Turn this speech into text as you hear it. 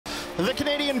The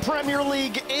Canadian Premier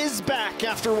League is back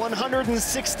after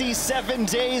 167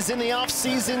 days in the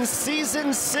off-season.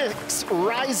 Season 6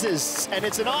 rises, and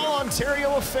it's an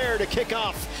all-Ontario affair to kick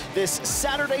off this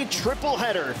Saturday triple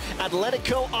header.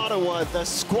 Atlético Ottawa, the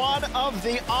squad of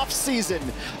the off-season,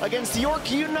 against York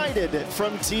United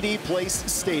from TD Place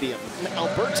Stadium.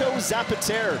 Alberto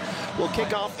Zapater will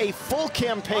kick off a full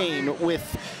campaign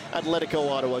with Atlético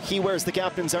Ottawa. He wears the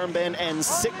captain's armband and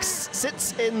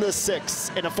sits in the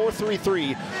 6 in a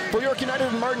 4-3-3. For York United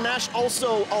and Martin Nash,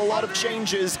 also a lot of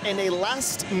changes in a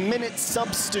last-minute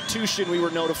substitution, we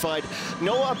were notified.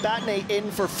 Noah Batney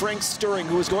in for Frank Stirring,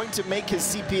 who was going to make his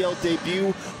CPL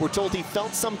debut. We're told he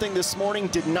felt something this morning,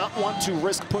 did not want to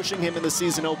risk pushing him in the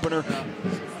season opener.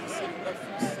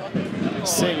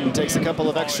 Singh takes a couple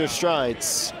of extra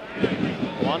strides.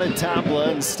 Wanted Tabla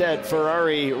instead.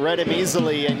 Ferrari read him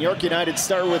easily, and York United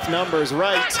start with numbers.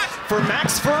 Right for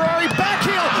Max Ferrari, back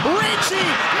heel, Ricci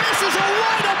misses a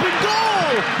wide open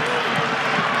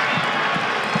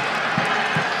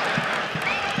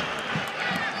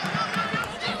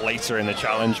goal! Later in the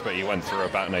challenge, but he went through a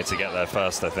Batney to get there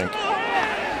first, I think.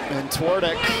 And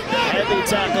Twardek, heavy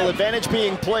tackle, advantage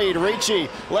being played. Ricci,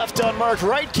 left unmarked,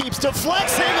 right keeps,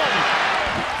 deflects Hingham!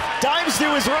 Dives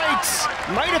to his right.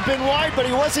 Might have been wide, but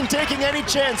he wasn't taking any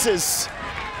chances.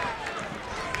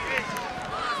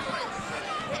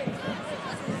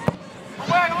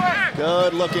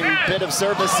 Good looking bit of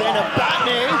service in a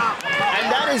Batney.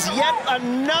 And that is yet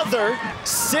another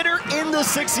sitter in the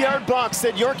 6-yard box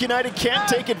that York United can't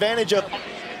take advantage of.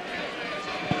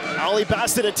 Ali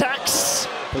Bassett attacks,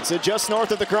 puts it just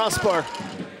north of the crossbar.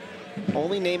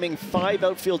 Only naming 5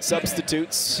 outfield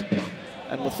substitutes.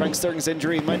 And with Frank Stirring's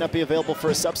injury, he might not be available for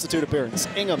a substitute appearance.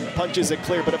 Ingham punches it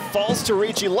clear, but it falls to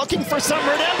Ricci, looking for some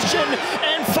redemption,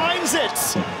 and finds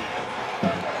it.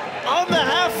 On the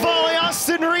half volley,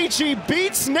 Austin Ricci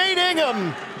beats Nate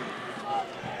Ingham.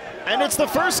 And it's the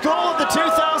first goal of the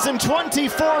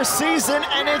 2024 season,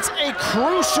 and it's a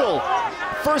crucial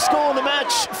first goal in the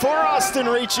match for Austin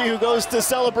Ricci, who goes to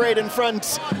celebrate in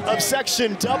front of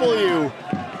Section W.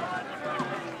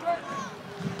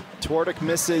 Twardek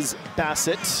misses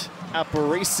Bassett.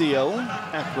 Aparicio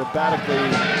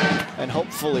acrobatically and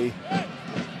hopefully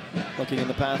looking in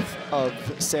the path of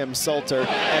Sam Salter.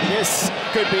 And this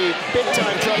could be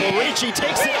big-time trouble. Ricci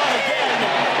takes it on again.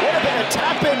 Would have been a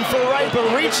tap-in for right,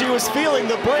 but Ricci was feeling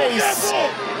the brace.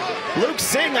 Luke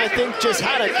Singh, I think, just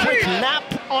had a quick nap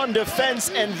on defense,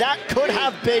 and that could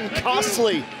have been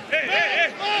costly.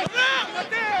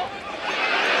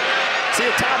 See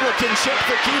if Tabla can chip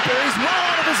the keeper. He's well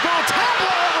out of his goal.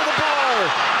 Tabla over the bar.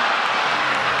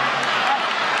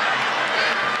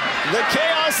 The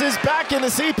chaos is back in the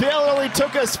CPL. It only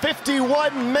took us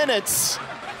 51 minutes.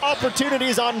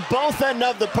 Opportunities on both ends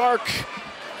of the park.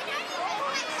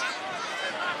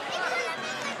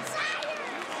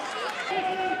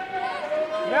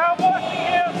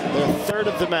 The third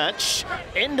of the match,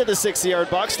 into the 6-yard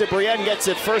box. DeBrienne gets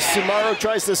it first. Sumaro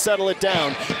tries to settle it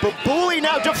down. But Booley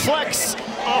now deflects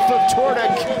off of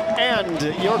Twardek, and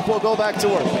York will go back to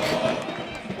work.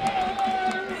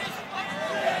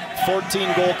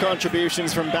 14 goal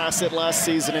contributions from Bassett last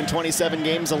season in 27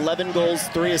 games, 11 goals,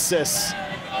 3 assists.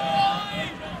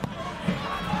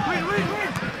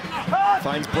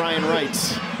 Finds Brian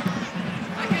Wright.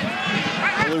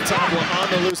 Tabla on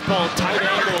the loose ball, tight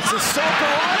angle, Sissoko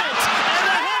on it, and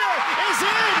the header is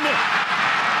in!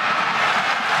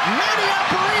 Manny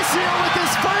Aparicio with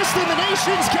his first in the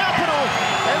nation's capital,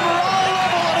 and we're all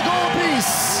level at a goal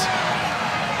apiece.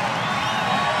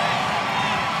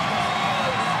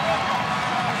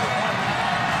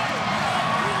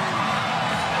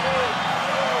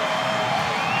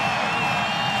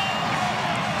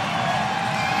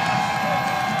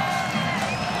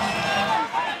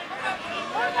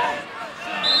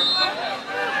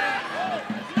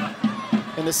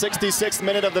 In the 66th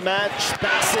minute of the match,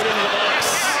 Bassett into the box.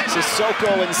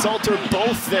 Sissoko and Salter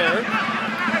both there.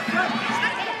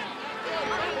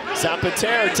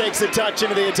 Zapater takes a touch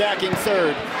into the attacking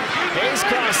third. Hayes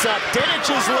cross up, Dinich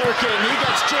is lurking. He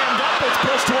gets jammed up, it's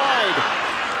pushed wide.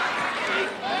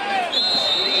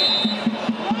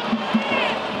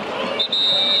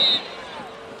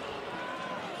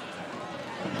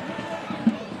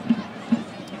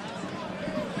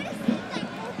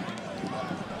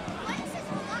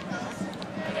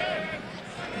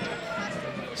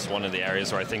 One of the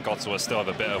areas where I think Ottawa still have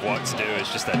a bit of work to do is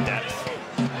just their depth.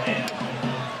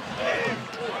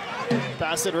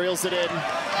 Bassett reels it in.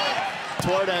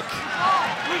 Twardek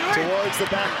towards the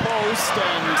back post,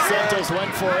 and Santos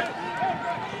went for it.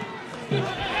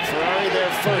 Ferrari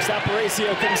there first.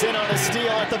 Aparicio comes in on a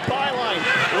steal at the byline.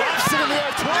 Lofts it in the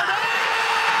air. Twardek!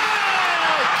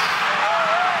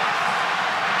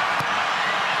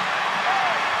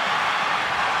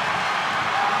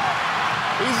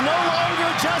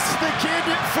 just the kid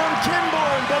from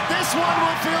Kinborn, but this one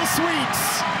will feel sweet.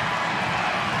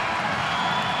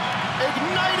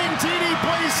 Igniting TD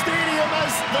Place Stadium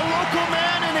as the local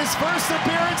man in his first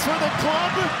appearance for the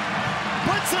club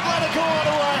puts Atlético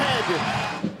Ottawa ahead.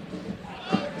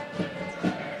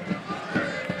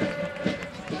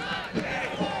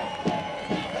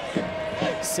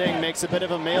 Singh makes a bit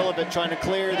of a meal of it, trying to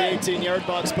clear the 18-yard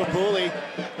box. Papuli,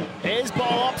 his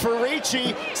ball up for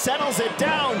Ricci, settles it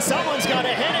down. Someone's got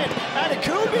to hit it.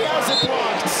 Atakubi has it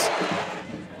blocked.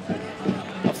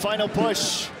 A final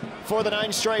push for the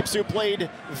Nine Stripes, who played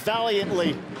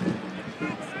valiantly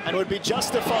and would be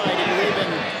justified in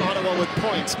leaving Ottawa with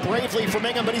points. Bravely from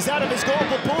Ingham, but he's out of his goal.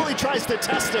 Papuli tries to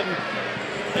test him.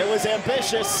 It was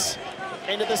ambitious.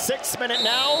 Into the 6th minute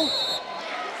now.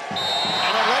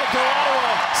 And Atlético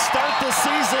Ottawa start the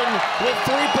season with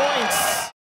 3 points.